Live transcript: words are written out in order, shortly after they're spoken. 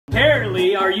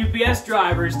Apparently, our UPS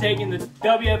driver is taking the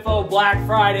WFO Black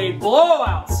Friday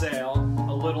blowout sale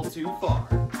a little too far.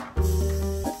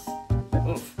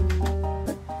 Oof.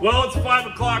 Well, it's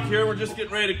 5 o'clock here. We're just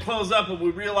getting ready to close up, and we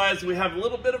realize we have a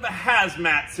little bit of a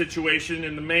hazmat situation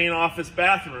in the main office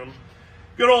bathroom.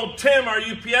 Good old Tim, our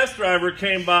UPS driver,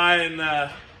 came by and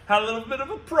had a little bit of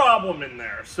a problem in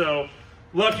there. So,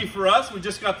 lucky for us, we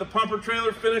just got the pumper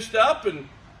trailer finished up, and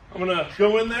I'm gonna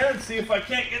go in there and see if I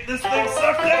can't get this thing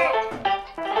sucked out.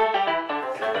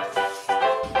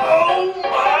 Oh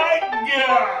my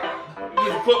God!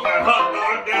 Just put my hot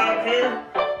dog down here.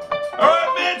 All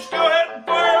right, Mitch, go ahead and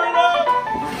fire it up.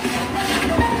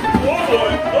 Oh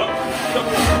boy! Shut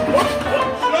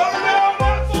her down,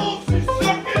 Apple! She's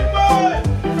sucking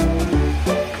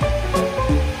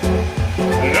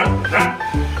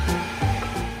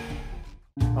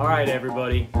mud. All right,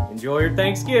 everybody, enjoy your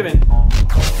Thanksgiving.